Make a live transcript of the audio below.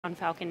on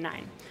Falcon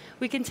 9.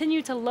 We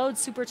continue to load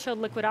super-chilled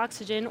liquid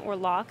oxygen, or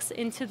LOX,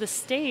 into the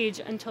stage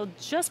until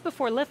just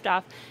before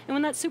liftoff, and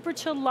when that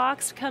super-chilled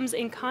LOX comes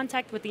in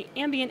contact with the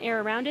ambient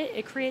air around it,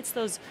 it creates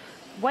those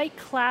white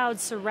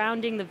clouds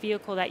surrounding the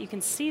vehicle that you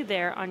can see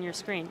there on your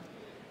screen.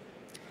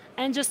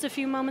 And just a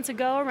few moments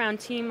ago,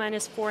 around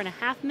T-minus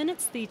 4.5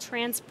 minutes, the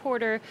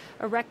transporter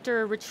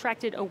erector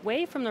retracted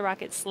away from the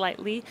rocket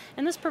slightly,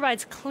 and this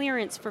provides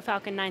clearance for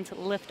Falcon 9 to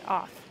lift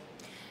off.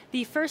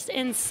 The first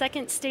and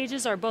second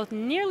stages are both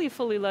nearly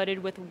fully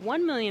loaded with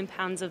 1 million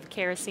pounds of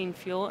kerosene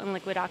fuel and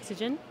liquid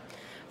oxygen.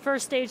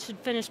 First stage should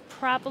finish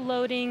prop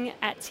loading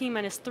at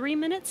T-minus 3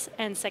 minutes,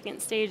 and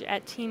second stage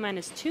at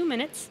T-minus 2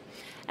 minutes.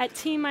 At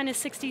T-minus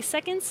 60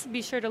 seconds,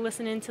 be sure to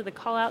listen in to the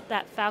call out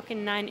that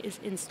Falcon 9 is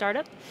in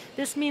startup.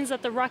 This means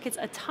that the rocket's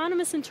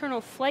autonomous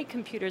internal flight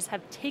computers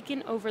have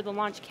taken over the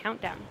launch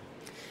countdown.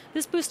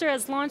 This booster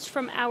has launched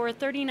from our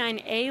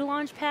 39A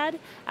launch pad,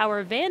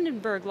 our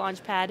Vandenberg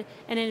launch pad,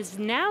 and it is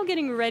now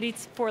getting ready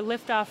for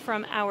liftoff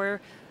from our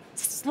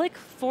Slick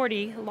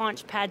 40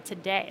 launch pad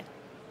today.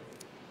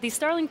 The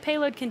Starlink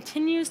payload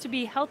continues to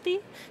be healthy.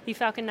 The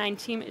Falcon 9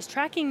 team is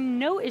tracking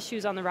no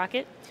issues on the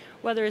rocket.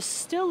 Weather is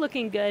still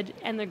looking good,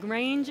 and the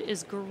range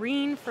is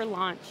green for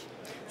launch.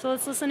 So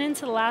let's listen in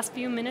to the last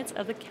few minutes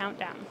of the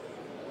countdown.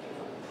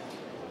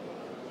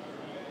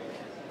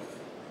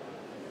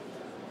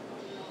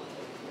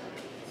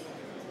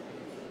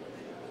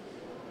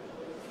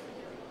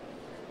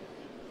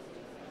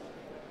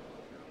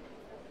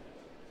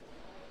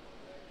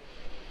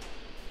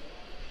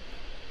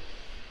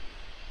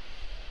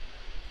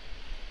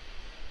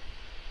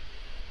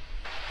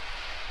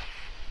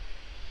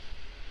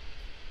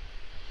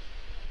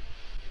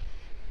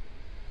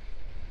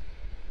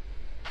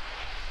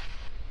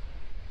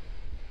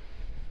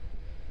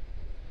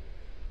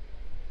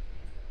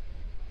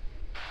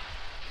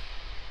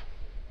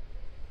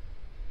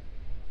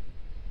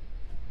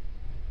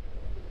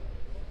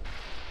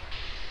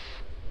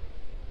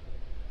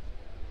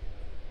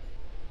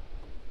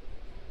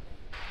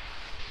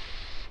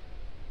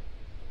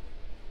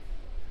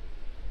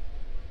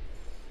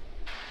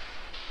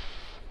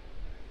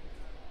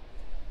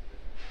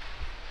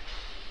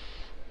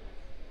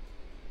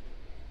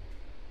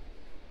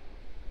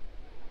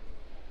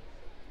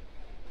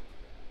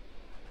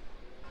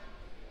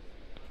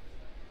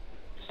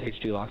 Stage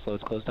 2 LOX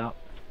loads closed out.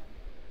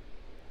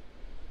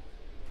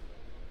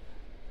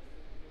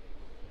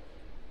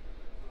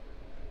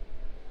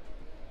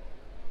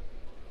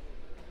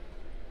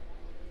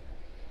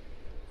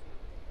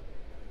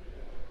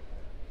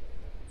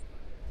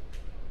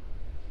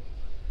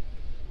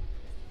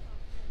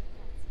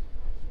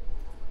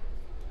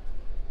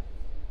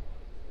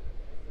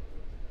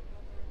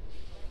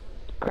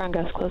 Ground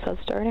gas closeout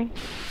starting.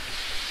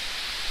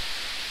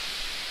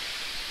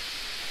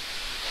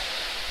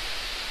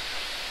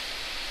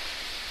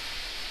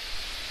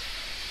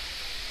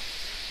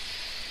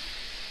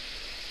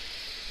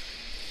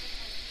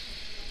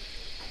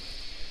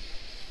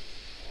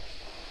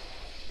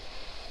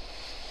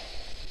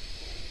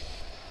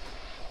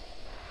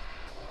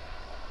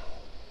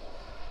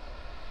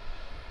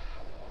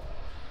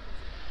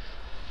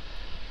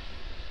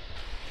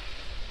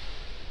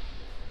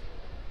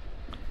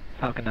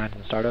 Falcon 9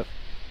 in startup.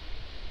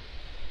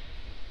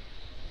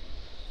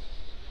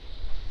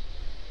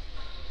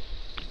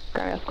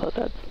 Ground gas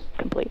closeout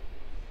complete.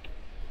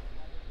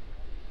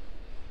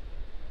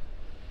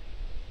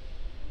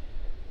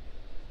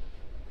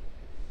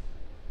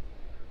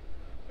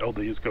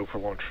 LDs go for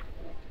launch.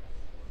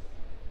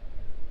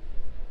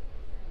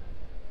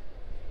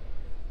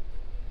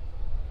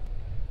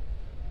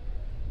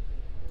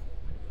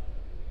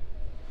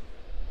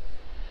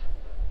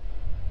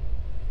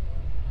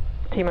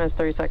 T-minus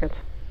 30 seconds.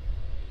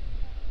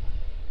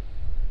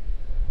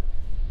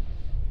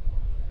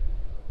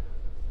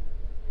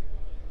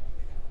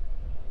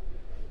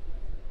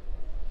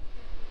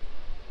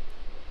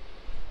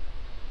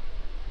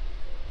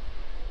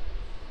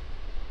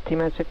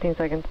 T-minus 15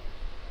 seconds.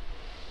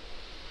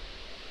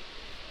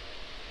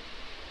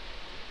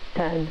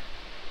 10,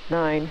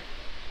 9,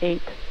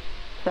 8,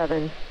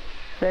 7,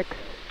 6,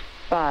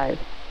 5,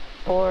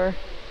 4,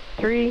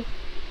 3,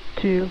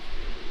 2,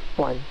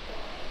 1,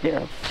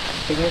 0.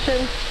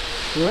 Ignition,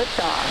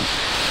 liftoff.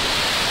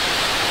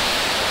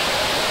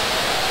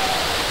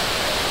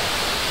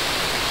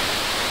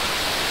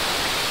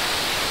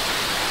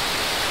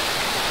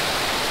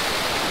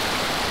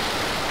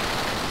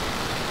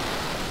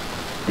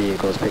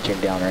 Vehicles pitching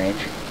downrange.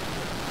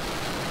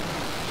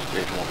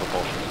 Stage 1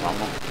 propulsion is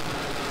nominal.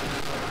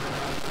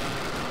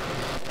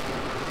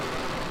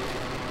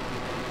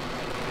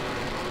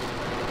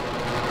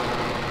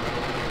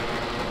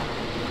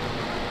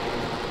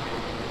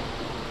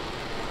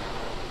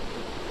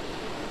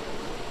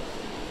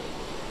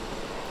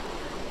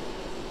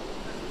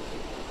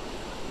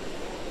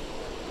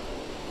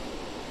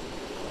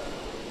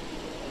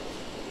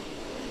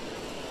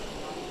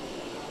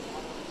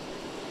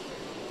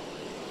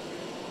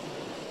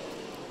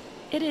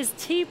 It is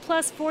T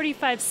plus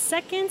 45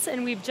 seconds,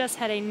 and we've just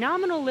had a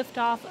nominal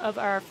liftoff of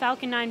our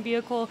Falcon 9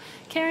 vehicle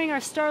carrying our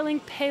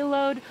Starlink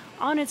payload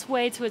on its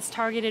way to its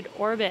targeted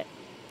orbit.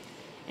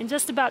 In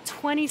just about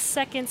 20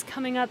 seconds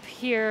coming up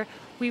here,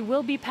 we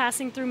will be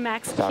passing through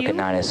max Q. Falcon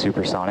 9 is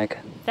supersonic.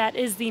 That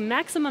is the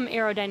maximum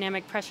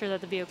aerodynamic pressure that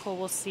the vehicle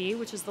will see,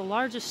 which is the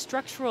largest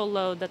structural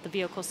load that the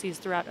vehicle sees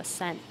throughout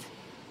ascent.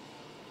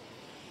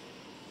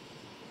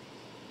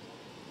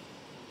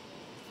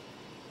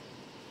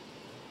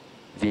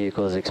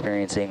 Vehicle is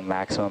experiencing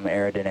maximum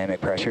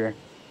aerodynamic pressure.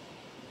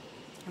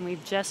 And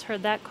we've just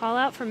heard that call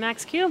out from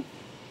max Q.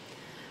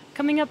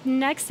 Coming up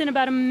next in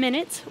about a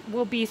minute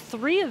will be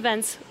 3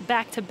 events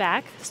back to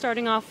back,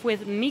 starting off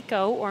with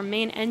MECO, or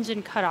main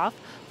engine cutoff,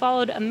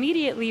 followed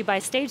immediately by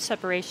stage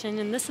separation,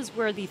 and this is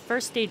where the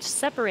first stage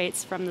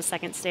separates from the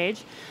second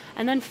stage,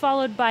 and then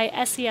followed by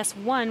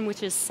SES-1,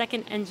 which is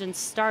second engine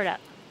startup.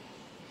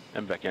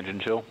 And back engine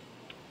chill.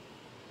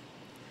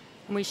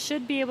 And we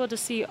should be able to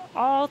see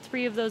all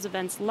 3 of those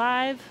events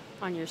live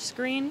on your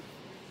screen.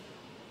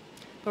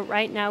 But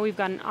right now we've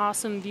got an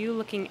awesome view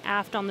looking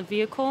aft on the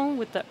vehicle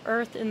with the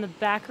Earth in the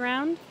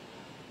background.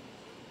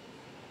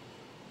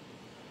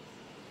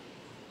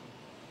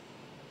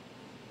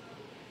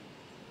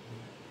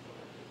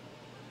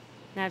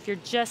 Now if you're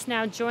just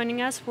now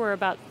joining us, we're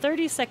about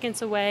 30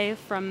 seconds away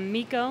from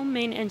MECO,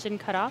 main engine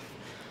cutoff,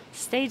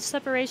 stage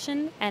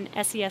separation, and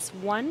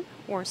SES-1,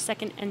 or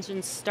second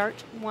engine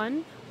start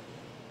 1.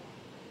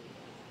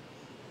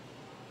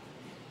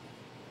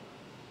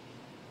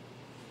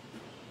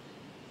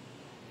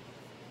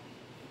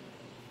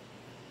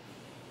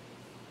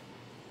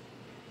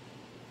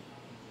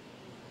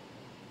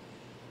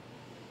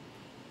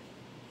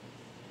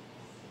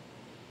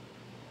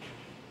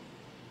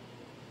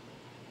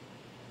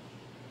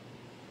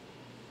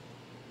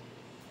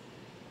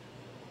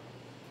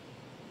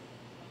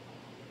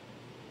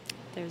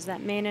 There's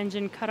that main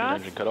engine cutoff.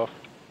 Main engine cutoff.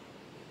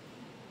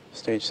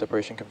 Stage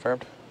separation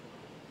confirmed.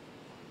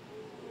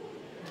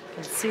 You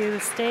can see the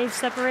stage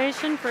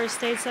separation, first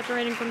stage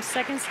separating from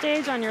second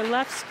stage on your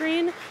left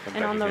screen,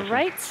 and on the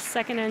right,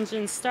 second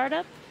engine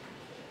startup.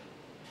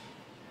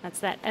 That's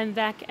that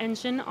MVAC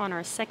engine on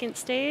our second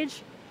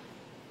stage.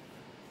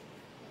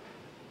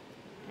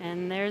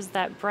 And there's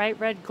that bright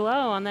red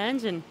glow on the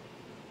engine.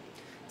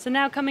 So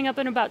now coming up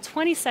in about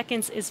 20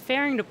 seconds is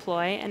fairing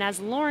deploy, and as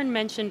Lauren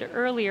mentioned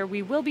earlier,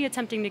 we will be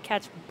attempting to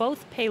catch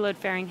both payload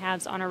fairing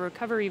halves on our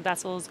recovery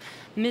vessels,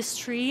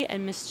 Mystery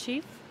and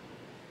Mischief.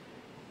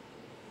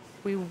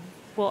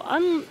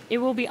 It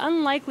will be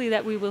unlikely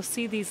that we will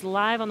see these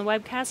live on the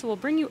webcast, so we'll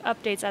bring you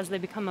updates as they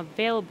become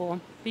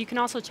available, but you can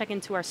also check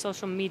into our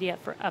social media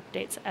for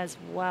updates as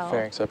well.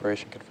 Fairing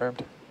separation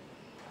confirmed.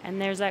 And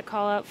there's that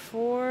call out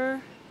for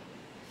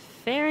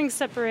fairing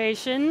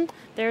separation.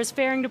 There's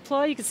fairing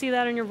deploy. You can see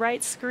that on your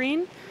right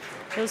screen.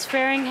 Those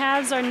fairing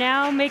halves are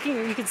now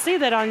making, you can see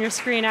that on your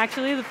screen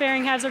actually, the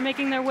fairing halves are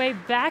making their way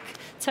back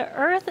to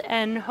Earth,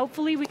 and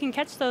hopefully we can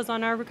catch those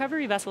on our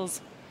recovery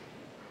vessels.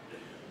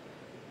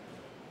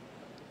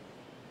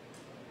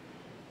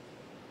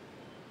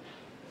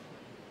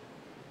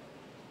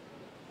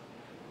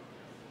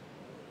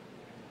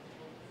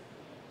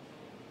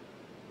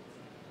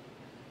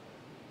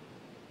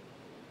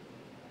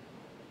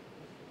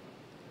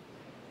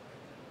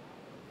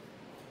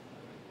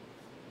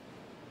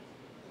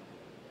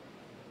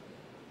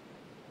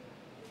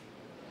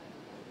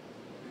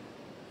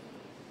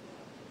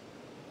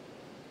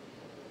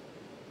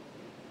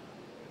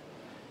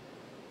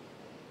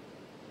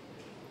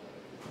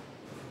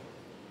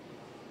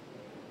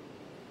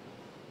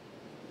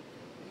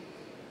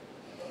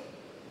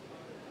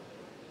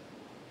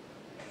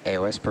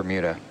 AOS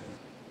Bermuda.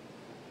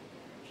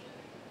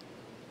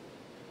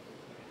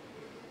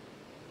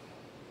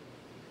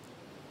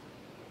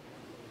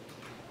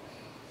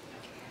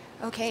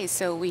 Okay,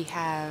 so we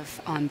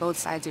have on both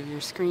sides of your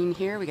screen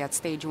here, we got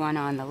stage 1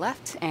 on the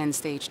left and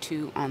stage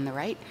 2 on the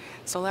right.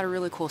 So a lot of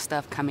really cool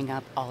stuff coming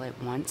up all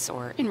at once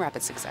or in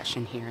rapid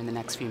succession here in the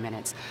next few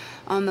minutes.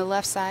 On the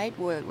left side,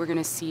 what we're going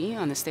to see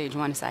on the stage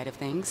 1 side of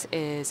things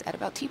is at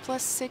about T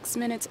plus 6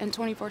 minutes and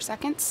 24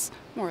 seconds,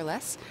 more or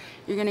less,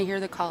 you're going to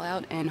hear the call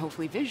out and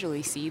hopefully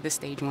visually see the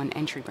stage 1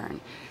 entry burn.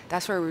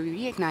 That's where we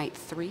reignite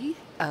 3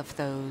 of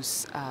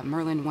those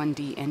Merlin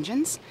 1D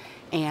engines,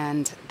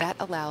 and that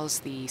allows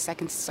the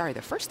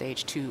first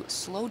stage to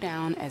slow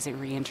down as it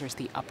re-enters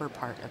the upper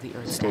part of the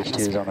Earth's Stage 2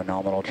 is on a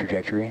nominal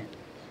trajectory.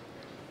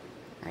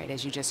 All right,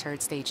 as you just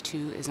heard, stage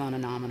 2 is on a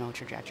nominal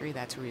trajectory.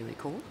 That's really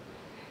cool.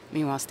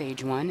 Meanwhile,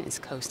 stage 1 is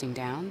coasting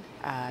down,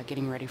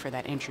 getting ready for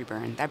that entry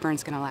burn. That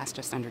burn's going to last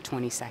just under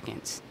 20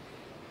 seconds.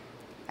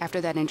 After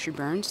that entry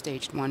burn,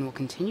 stage 1 will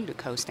continue to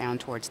coast down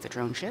towards the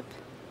drone ship,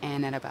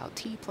 and at about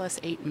T plus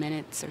 8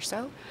 minutes or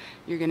so,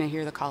 you're going to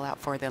hear the call out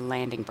for the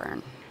landing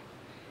burn.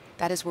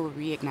 That is where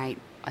we reignite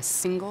a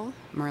single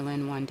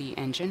Merlin 1D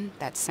engine,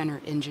 that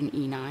center engine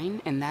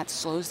E9, and that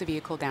slows the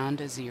vehicle down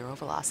to 0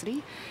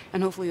 velocity,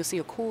 and hopefully you'll see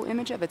a cool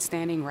image of it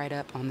standing right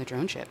up on the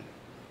drone ship.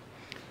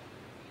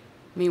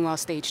 Meanwhile,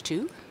 stage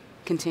 2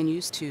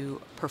 continues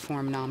to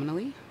perform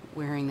nominally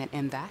we're hearing that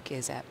MVAC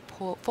is at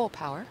full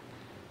power.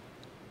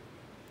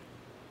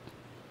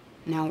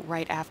 Now,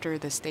 right after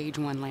the stage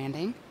 1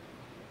 landing,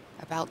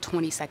 about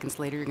 20 seconds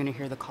later, you're going to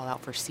hear the call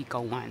out for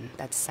SECO 1.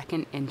 That's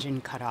second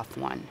engine cutoff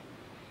 1.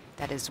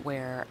 That is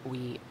where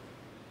we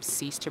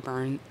cease to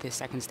burn the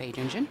second stage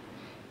engine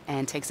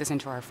and takes us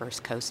into our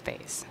first coast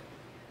phase.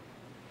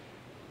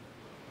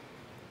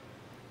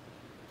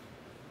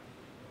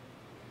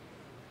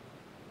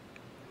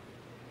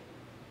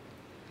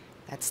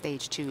 That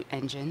stage 2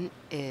 engine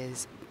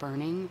is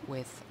burning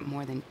with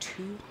more than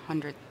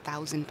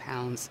 200,000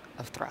 pounds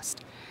of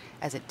thrust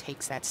as it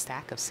takes that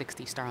stack of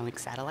 60 Starlink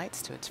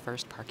satellites to its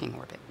first parking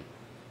orbit.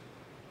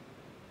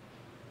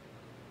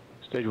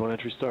 Stage 1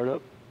 entry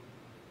startup.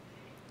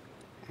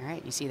 All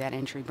right, you see that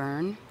entry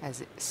burn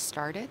as it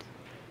started.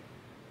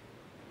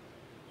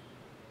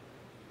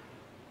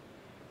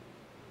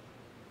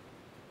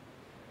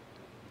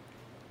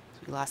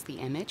 We lost the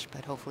image,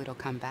 but hopefully it'll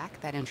come back.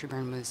 That entry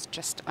burn was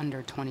just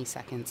under 20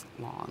 seconds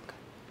long.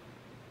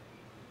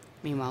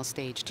 Meanwhile,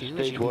 stage 2, as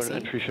Stage you can 1 see,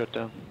 entry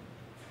shutdown.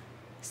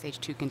 stage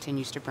 2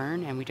 continues to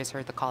burn, and we just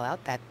heard the call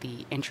out that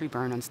the entry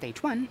burn on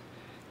stage 1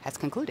 has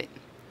concluded.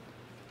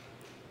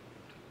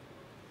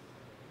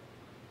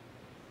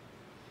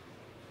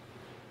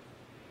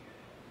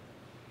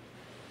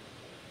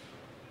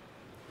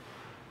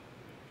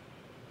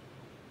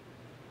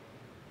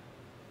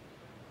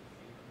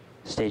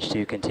 Stage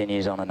 2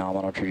 continues on a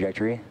nominal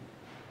trajectory.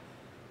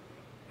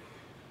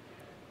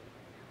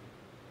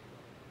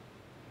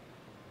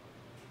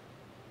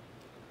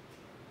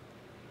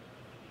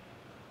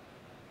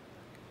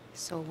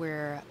 So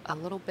we're a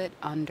little bit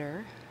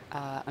under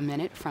a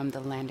minute from the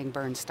landing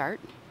burn start.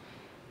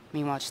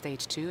 Meanwhile,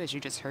 stage 2, as you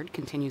just heard,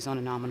 continues on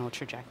a nominal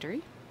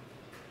trajectory.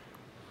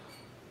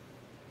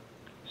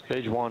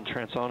 Stage 1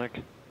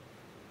 transonic.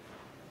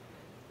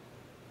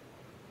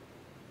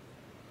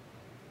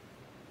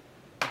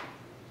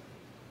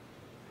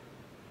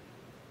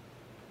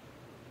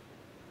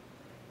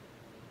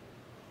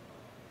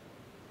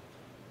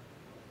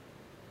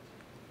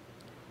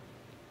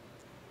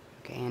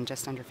 Okay, in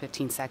just under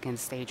 15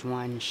 seconds, stage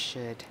 1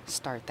 should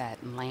start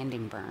that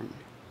landing burn.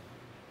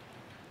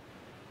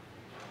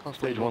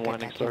 Hopefully Stage we'll 1 get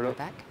landing that camera startup.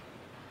 back.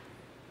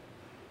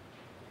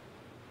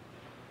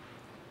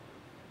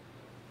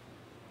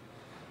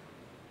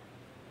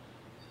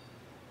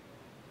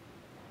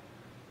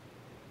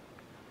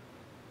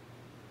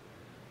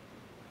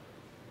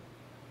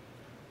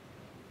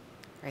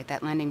 Right,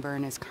 that landing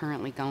burn is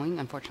currently going.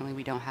 Unfortunately,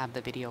 we don't have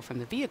the video from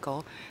the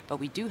vehicle, but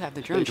we do have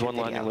the drone Stage shoot 1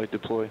 landing video. light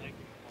deploy.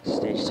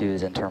 Stage 2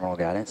 is in terminal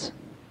guidance.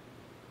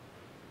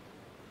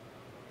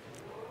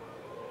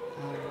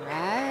 All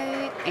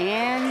right,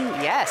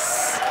 and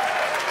yes.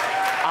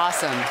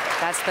 Awesome.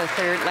 That's the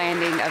third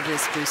landing of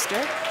this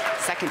booster.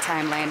 Second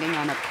time landing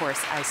on, of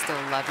course, I Still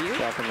Love You.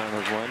 Falcon 9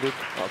 has landed.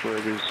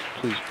 Operators,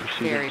 please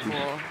proceed. Very into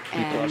cool. Thrust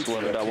And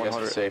limit at You guys are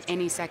 100. safe.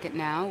 any second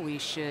now, we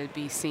should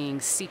be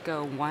seeing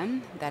SECO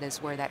 1. That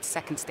is where that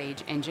second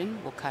stage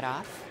engine will cut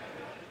off.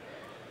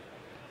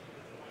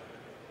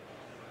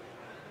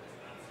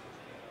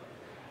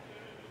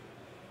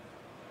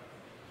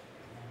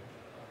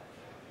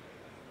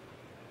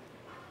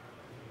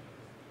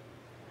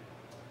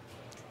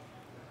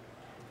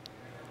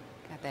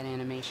 Got that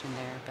animation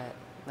there, but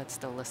let's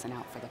still listen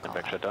out for the call.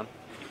 Back shutdown.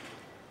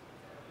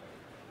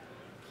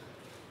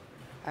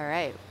 All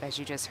right, as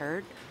you just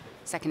heard,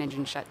 second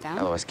engine shut down.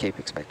 LOS Cape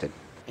expected.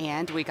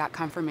 And we got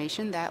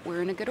confirmation that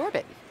we're in a good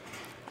orbit.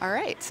 All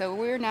right, so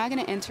we're now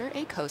going to enter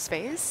a coast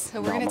phase.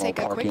 So we're going to Nominal take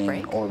a quick parking,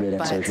 break. orbit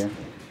but insertion.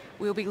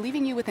 we'll be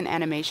leaving you with an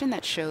animation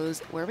that shows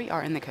where we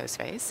are in the coast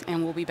phase,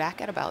 and we'll be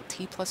back at about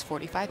T plus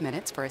 45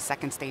 minutes for a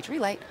second stage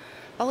relight,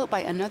 followed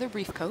by another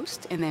brief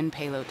coast and then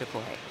payload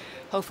deploy.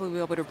 Hopefully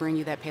we'll be able to bring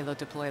you that payload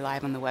deploy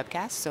live on the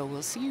webcast, so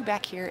we'll see you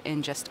back here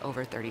in just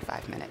over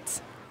 35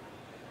 minutes.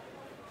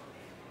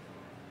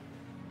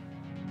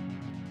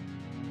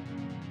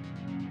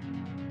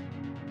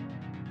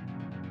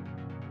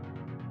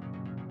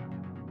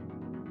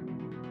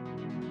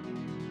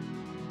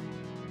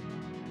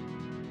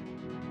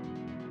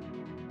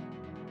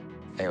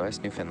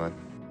 AOS Newfoundland.